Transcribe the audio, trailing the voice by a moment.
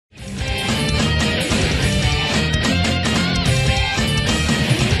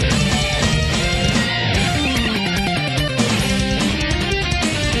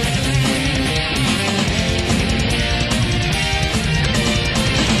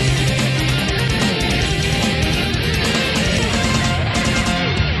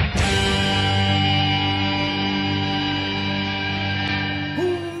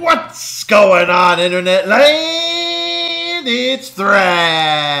going on, internet land? It's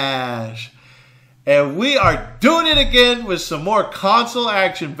Thrash. And we are doing it again with some more console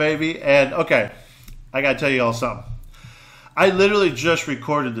action, baby. And, okay, I got to tell you all something. I literally just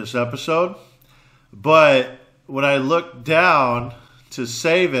recorded this episode, but when I looked down to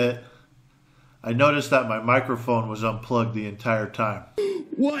save it, I noticed that my microphone was unplugged the entire time.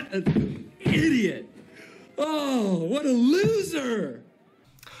 What an idiot! Oh, what a loser!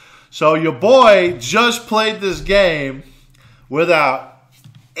 So your boy just played this game without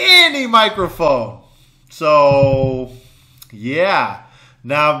any microphone. So, yeah,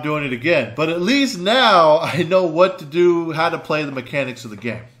 now I'm doing it again. But at least now I know what to do, how to play the mechanics of the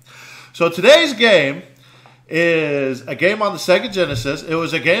game. So today's game is a game on the Sega Genesis. It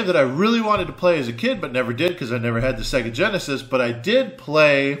was a game that I really wanted to play as a kid, but never did because I never had the Sega Genesis. But I did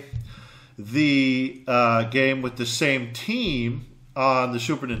play the game with the same team on the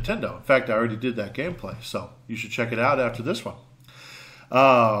Super Nintendo. In fact, I already did that gameplay, so you should check it out after this one.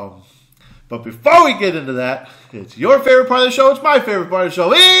 But before we get into that, it's your favorite part of the show. It's my favorite part of the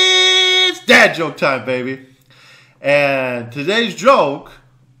show. It's dad joke time, baby. And today's joke,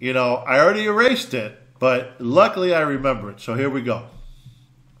 you know, I already erased it, but luckily I remember it. So here we go.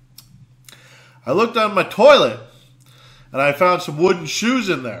 I looked on my toilet and I found some wooden shoes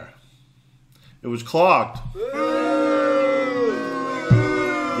in there. It was clogged.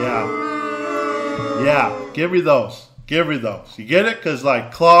 Yeah, give me those. Give me those. You get it? Because,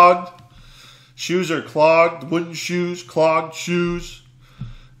 like, clogged. Shoes are clogged. Wooden shoes, clogged shoes.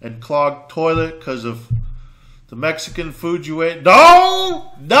 And clogged toilet because of the Mexican food you ate.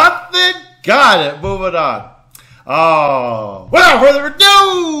 No! Nothing! Got it. Moving on. Oh. Without further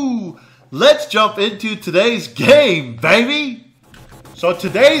ado, let's jump into today's game, baby. So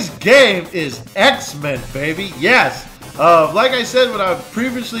today's game is X-Men, baby. Yes. Like I said when I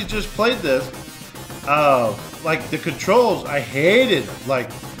previously just played this, like the controls, I hated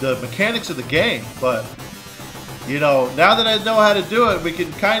like the mechanics of the game. But, you know, now that I know how to do it, we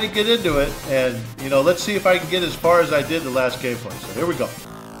can kind of get into it. And, you know, let's see if I can get as far as I did the last gameplay. So here we go.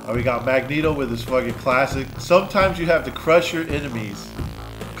 We got Magneto with his fucking classic. Sometimes you have to crush your enemies.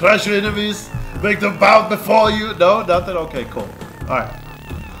 Crush your enemies? Make them bow before you? No? Nothing? Okay, cool. Alright.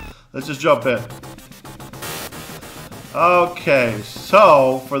 Let's just jump in. Okay,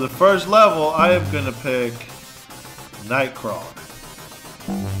 so for the first level, I am going to pick Nightcrawler.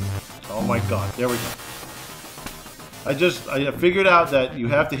 Oh my god, there we go. I figured out that you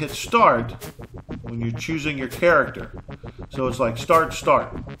have to hit start when you're choosing your character. So it's like start.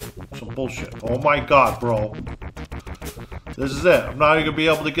 Some bullshit. Oh my god, bro. This is it. I'm not even going to be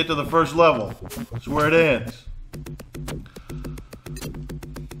able to get to the first level. That's where it ends.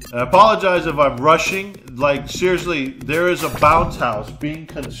 And I apologize if I'm rushing. Like, seriously, there is a bounce house being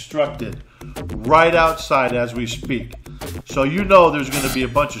constructed right outside as we speak. So you know there's going to be a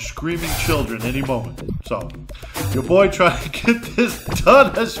bunch of screaming children any moment. So, your boy trying to get this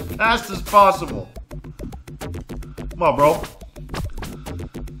done as fast as possible. Come on, bro.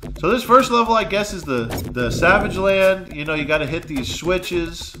 So this first level, I guess, is the Savage Land. You know, you got to hit these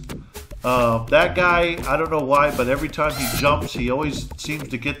switches. That guy, I don't know why, but every time he jumps, he always seems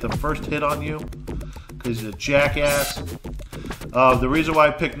to get the first hit on you. Because he's a jackass. The reason why I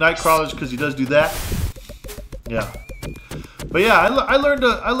picked Nightcrawler is because he does do that. Yeah. But yeah, I learned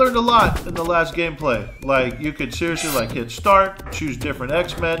a lot in the last gameplay. Like, you could seriously like hit start, choose different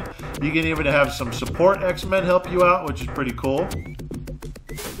X-Men. You can even have some support X-Men help you out, which is pretty cool.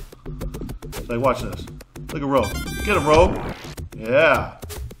 So like, watch this. Look at Rogue. Get him, Rogue. Yeah.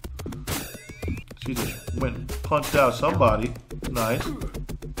 She just went and punched out somebody. Nice.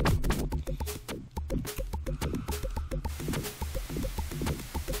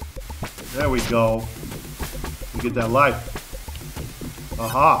 There we go. We get that life.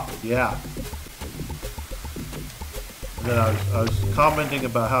 Aha, yeah. And then I was commenting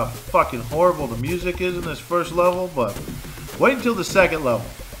about how fucking horrible the music is in this first level, but wait until the second level.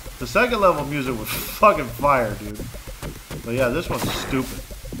 The second level music was fucking fire, dude. But yeah, this one's stupid.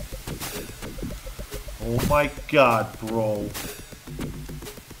 Oh my god, bro.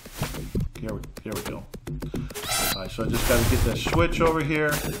 Here we go. Alright, so I just gotta get that switch over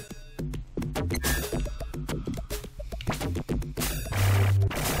here.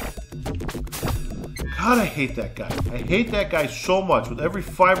 God, I hate that guy. I hate that guy so much. With every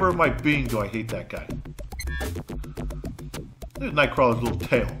fiber of my being do I hate that guy. There's Nightcrawler's little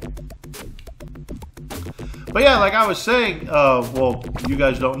tail. But yeah, like I was saying, well, you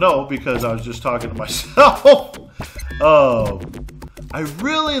guys don't know because I was just talking to myself. I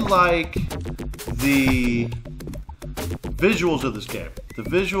really like the visuals of this game. the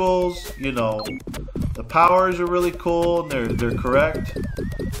visuals, you know, the powers are really cool and they're correct,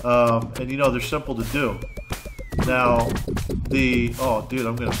 and you know they're simple to do. Now oh dude,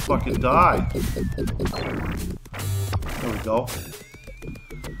 I'm gonna fucking die. There we go.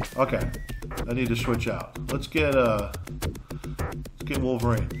 Okay, I need to switch out. Let's get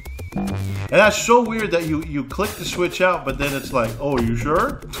Wolverine. And that's so weird that you click to switch out, but then it's like, oh, are you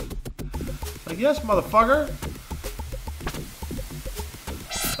sure? Like, yes, motherfucker.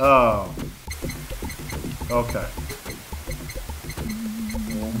 Oh. Okay.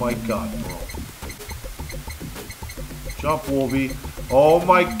 Oh my god, bro. Jump, Wolvie. Oh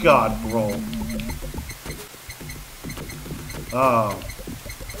my god, bro. Oh.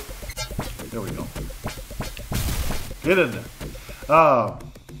 There we go. Get in there.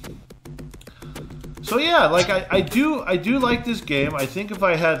 So yeah, like I do like this game. I think if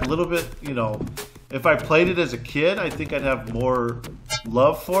I had a little bit, you know, if I played it as a kid, I think I'd have more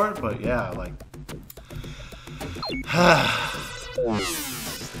love for it. But yeah, like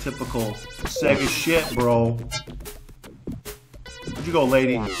typical Sega shit, bro. Where'd you go,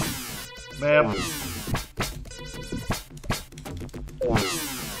 lady? Ma'am.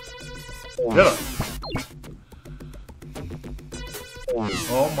 Get her.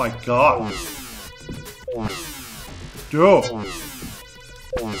 Oh my god. Dude.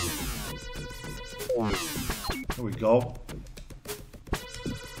 There we go.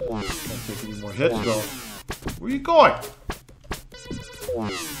 Can't take any more hits though. Where are you going?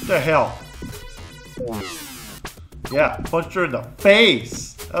 What the hell? Yeah, punched her in the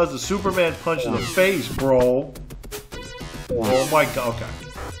face. That was a Superman punch in the face, bro. Oh my god. Okay.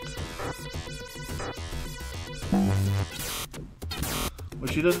 Well,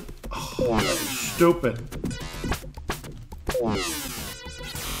 she didn't. Oh, that's stupid.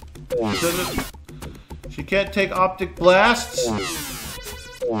 She can't take optic blasts.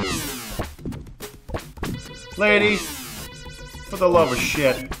 Lady, for the love of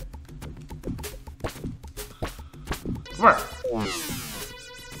shit. Come here.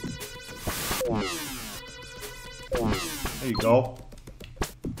 There you go.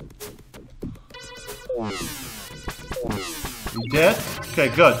 You dead? Okay,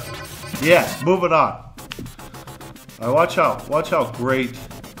 good. Yeah, moving on. Alright, watch how great. Did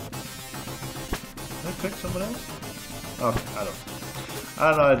I pick someone else? Okay, I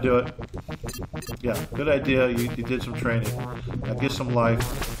don't know how to do it. Yeah, good idea. You did some training. Now get some life.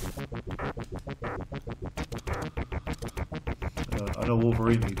 I know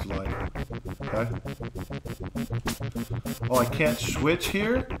Wolverine needs life. Okay. Oh, I can't switch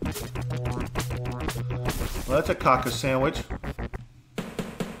here? Well, that's a caca sandwich.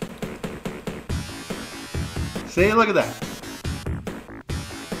 See, look at that.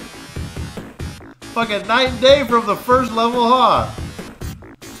 Fucking night and day from the first level, huh?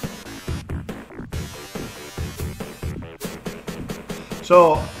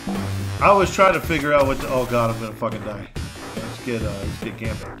 So, I was trying to figure out what to, oh god, I'm gonna fucking die. Let's get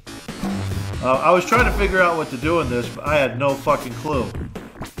Gambit. I was trying to figure out what to do in this, but I had no fucking clue.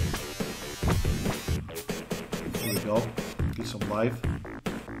 Here we go. Get some life.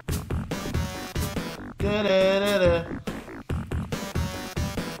 Da-da-da-da.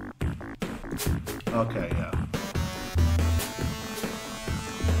 Okay, yeah.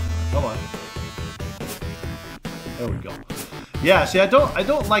 Come on. There we go. Yeah, see, I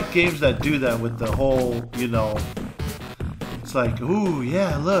don't like games that do that with the whole, you know, it's like, ooh,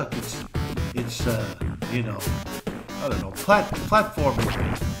 yeah, look, it's you know, I don't know, platforming,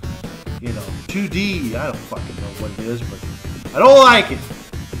 you know, 2D, I don't fucking know what it is, but I don't like it.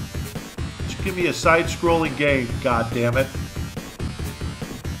 Just give me a side-scrolling game, god damn it.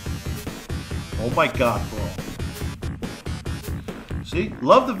 Oh my god, bro. See,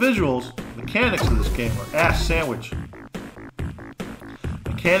 love the visuals. Mechanics of this game are ass sandwich.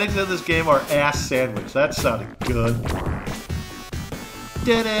 Mechanics of this game are ass sandwich. That sounded good.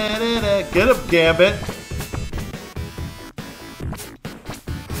 Da-da-da-da. Get him, Gambit.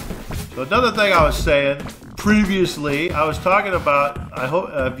 So another thing I was saying previously, I was talking about, I hope,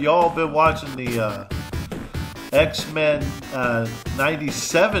 have you all been watching the X-Men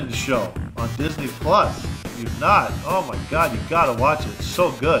 97 show on Disney Plus? If you've not, oh my god, you've got to watch it. It's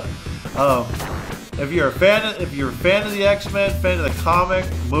so good. If you're a fan of the X-Men, fan of the comic,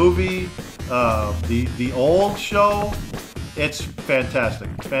 movie, the old show, it's fantastic.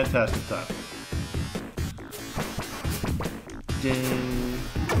 Fantastic time.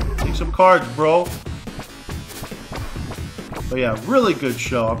 Take some cards, bro. But yeah, really good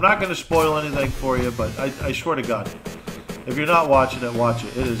show. I'm not going to spoil anything for you, but I swear to God, if you're not watching it, watch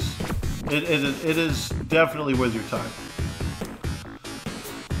it. It is definitely worth your time.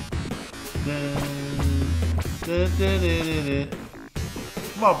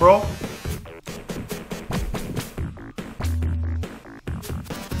 Come on, bro.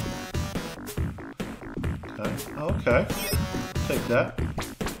 Okay. Okay. Take that.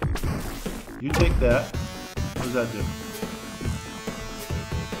 You take that. What does that do?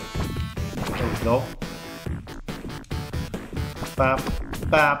 There we go. Bap,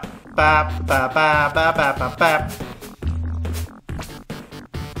 bap, bap, bap, bap, bap, bap, bap, bap.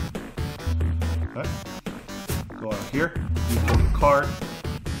 Okay. Go out here. You take a card.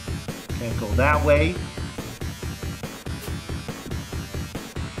 Can't go that way.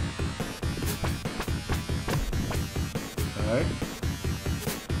 Alright.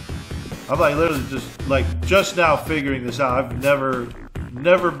 I'm like literally just now figuring this out. I've never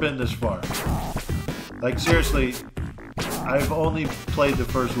been this far. Like seriously, I've only played the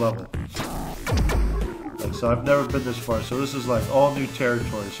first level. Like so I've never been this far. So this is like all new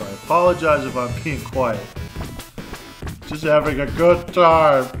territory. So I apologize if I'm being quiet. Just having a good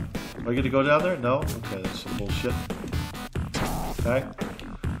time. Am I gonna go down there? No? Okay, that's some bullshit. Okay.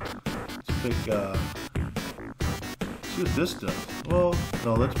 Let's pick let's see what this does. Well,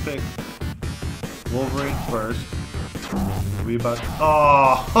 no, let's pick Wolverine first. We about to,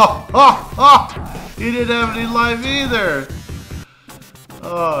 oh, he didn't have any life either.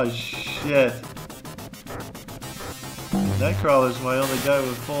 Oh shit. Nightcrawler's my only guy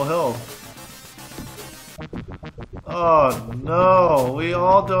with full health. Oh no, we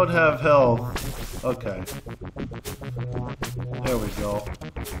all don't have health. Okay. There we go.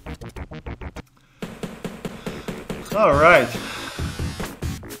 Alright.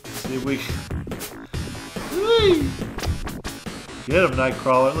 See if we can. Get him,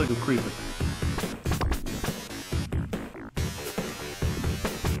 Nightcrawler. Look at him creeping.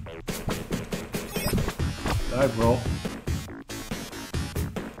 Die, bro.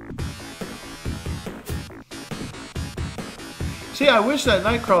 See, I wish that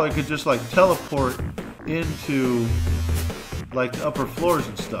Nightcrawler could just like teleport into like the upper floors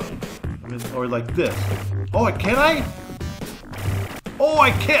and stuff. I mean, or like this. Oh, can I? Oh,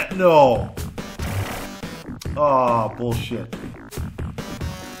 I can't. No. Oh, bullshit.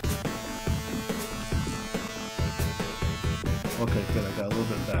 Okay, good. I got a little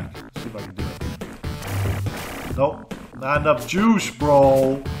bit back. Let's see if I can do it. Nope. Not enough juice,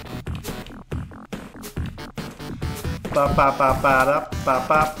 bro. Bop, bop, bop, bop, bop,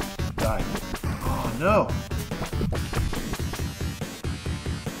 bop. Die. Oh, no.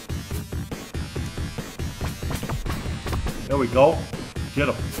 There we go. Get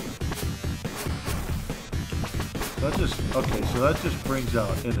him. That just, okay, so that just brings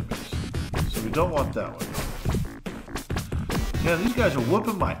out enemies. So we don't want that one. Yeah, these guys are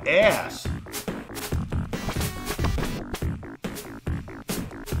whooping my ass.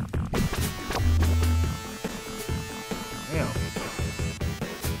 Damn.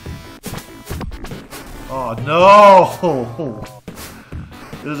 Oh no!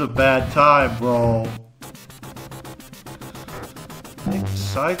 This is a bad time, bro. I think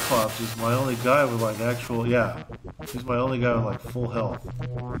Cyclops is my only guy with like actual, yeah. He's my only guy with like full health.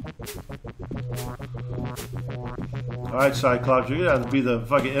 Alright, Cyclops, you're gonna have to be the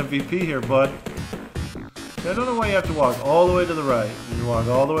fucking MVP here, bud. I don't know why you have to walk all the way to the right. You walk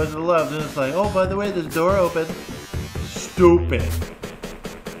all the way to the left, and it's like, oh, by the way, there's a door open. Stupid.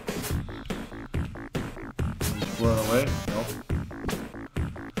 Just run away. Nope.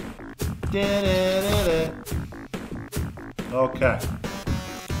 Okay.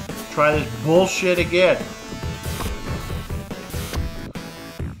 Try this bullshit again.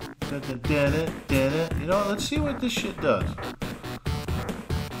 You know, let's see what this shit does.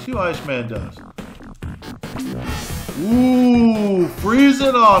 Let's see what Iceman does. Ooh,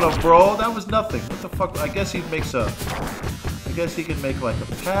 freezing on him, bro. That was nothing. What the fuck? I guess he makes a. I guess he can make like a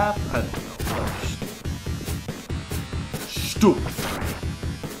path. I don't know. Oh, stupid.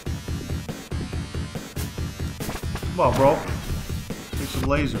 Come on, bro. Take some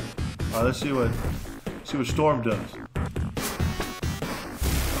laser. Alright, let's see what Storm does.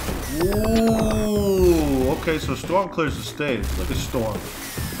 Ooh, okay, so Storm clears the stage. Look at Storm.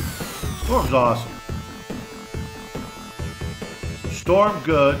 Storm's awesome. So Storm,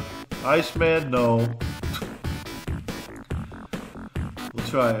 good. Iceman, no. We'll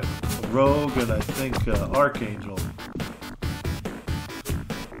try Rogue and I think Archangel.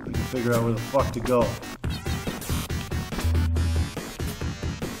 We can figure out where the fuck to go.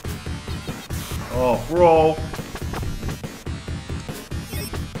 Oh, bro.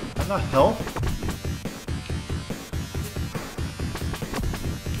 Not help?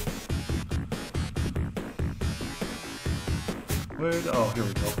 Where? Oh, here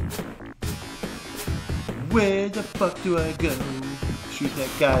we go. Where the fuck do I go? Shoot that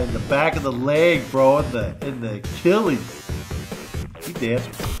guy in the back of the leg, bro, in the Achilles. He dead.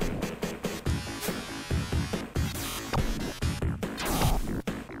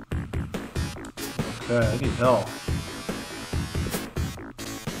 Okay, I need help.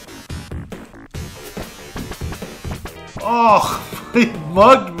 Oh, he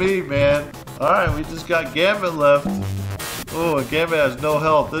mugged me, man. Alright, we just got Gambit left. Oh, and Gambit has no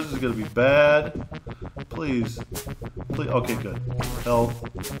health. This is gonna be bad. Please. Please. Okay, good. Health.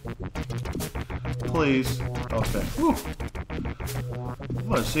 Please. Okay. Whew. I'm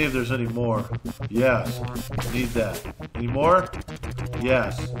gonna see if there's any more. Yes. Need that. Any more?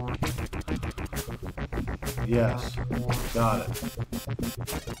 Yes. Yes. Got it.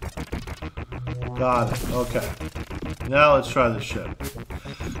 Got it. Okay. Now let's try this shit.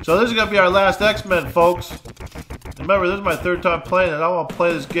 So this is going to be our last X-Men, folks. Remember, this is my third time playing it. I don't want to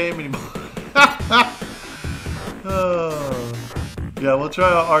play this game anymore. Oh. Yeah, we'll try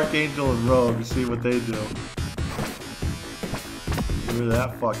out Archangel and Rogue and see what they do. Get rid of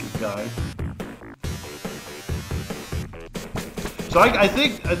that fucking guy. So I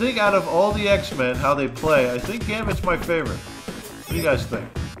think out of all the X-Men, how they play, I think Gambit's my favorite. What do you guys think?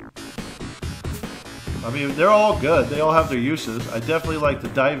 I mean, they're all good. They all have their uses. I definitely like the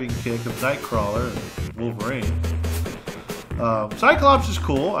diving kick of Nightcrawler and Wolverine. Cyclops is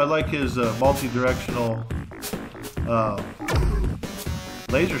cool. I like his multi-directional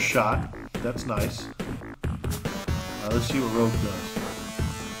laser shot. That's nice. Let's see what Rogue does.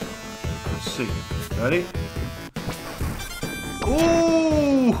 Let's see. Ready?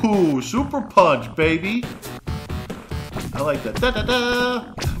 Ooh, super punch, baby. I like that. Da da da.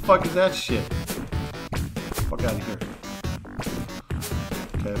 What the fuck is that shit? Fuck out of here.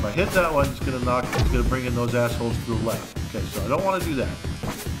 Okay, if I hit that one, it's gonna bring in those assholes to the left. Okay, so I don't want to do that.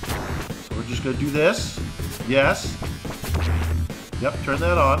 So we're just gonna do this. Yes. Yep, turn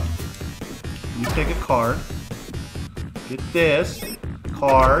that on. You take a card. Get this.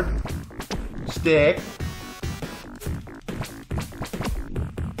 Card. Stick.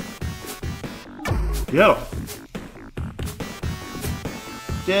 Get him.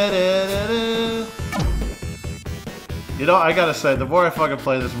 Da-da-da-da. You know, I gotta say, the more I fucking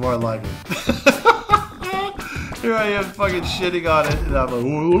play this, the more I like it. Here I am fucking shitting on it, and I'm like,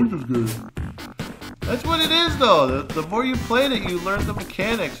 oh, I like this game. That's what it is, though. The more you played it, you learn the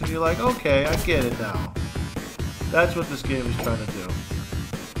mechanics, and you're like, okay, I get it now. That's what this game is trying to do.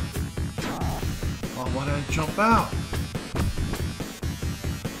 Oh, why did I jump out?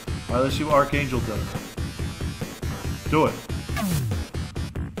 Alright, let's see what Archangel does. Do it.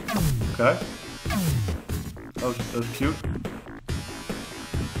 Okay. That was cute.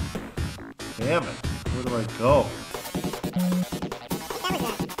 Damn it. Where do I go?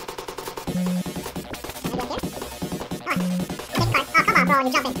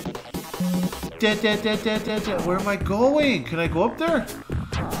 Where am I going? Can I go up there?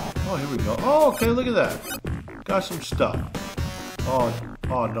 Oh, here we go. Oh, okay, look at that. Got some stuff. Oh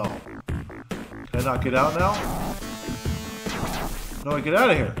no. Can I not get out now? No, I get out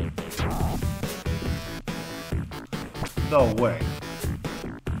of here. No way.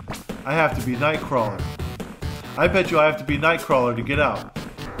 I have to be Nightcrawler. I bet you I have to be Nightcrawler to get out.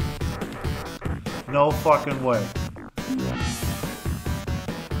 No fucking way.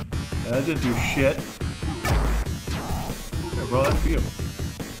 That didn't do shit. Here, bro, that's for you.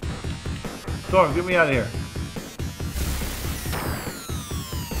 Storm, get me out of here.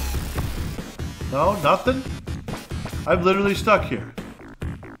 No, nothing? I'm literally stuck here.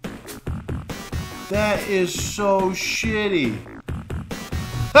 That is so shitty.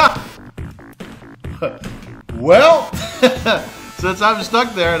 Ha! Well, since I'm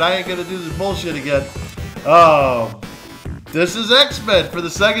stuck there and I ain't gonna do this bullshit again, this is X-Men for the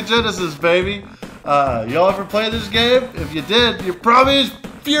Sega Genesis, baby. Y'all ever play this game? If you did, you're probably as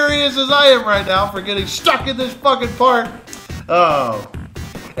furious as I am right now for getting stuck in this fucking part.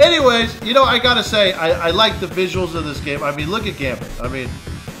 Anyways, you know, I gotta say, I like the visuals of this game. I mean, look at Gambit. I mean,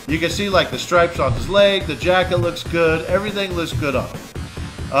 you can see like the stripes on his leg, the jacket looks good, everything looks good on him.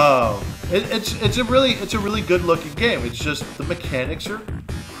 It's a really good looking game. It's just the mechanics are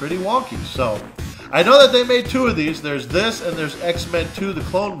pretty wonky. So I know that they made two of these. There's this and there's X-Men 2: The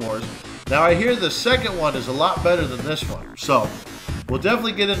Clone Wars. Now I hear the second one is a lot better than this one. So we'll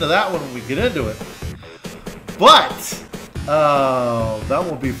definitely get into that one when we get into it. But that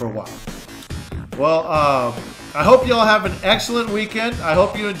won't be for a while. Well, I hope you all have an excellent weekend. I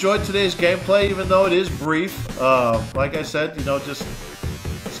hope you enjoyed today's gameplay, even though it is brief. Like I said, you know, just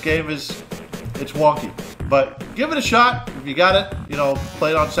this game it's wonky. But give it a shot. If you got it, you know,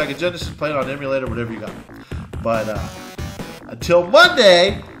 play it on Sega Genesis, play it on emulator, whatever you got. But until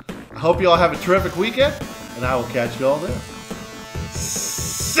Monday, I hope you all have a terrific weekend, and I will catch you all there.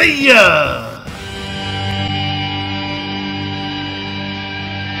 See ya!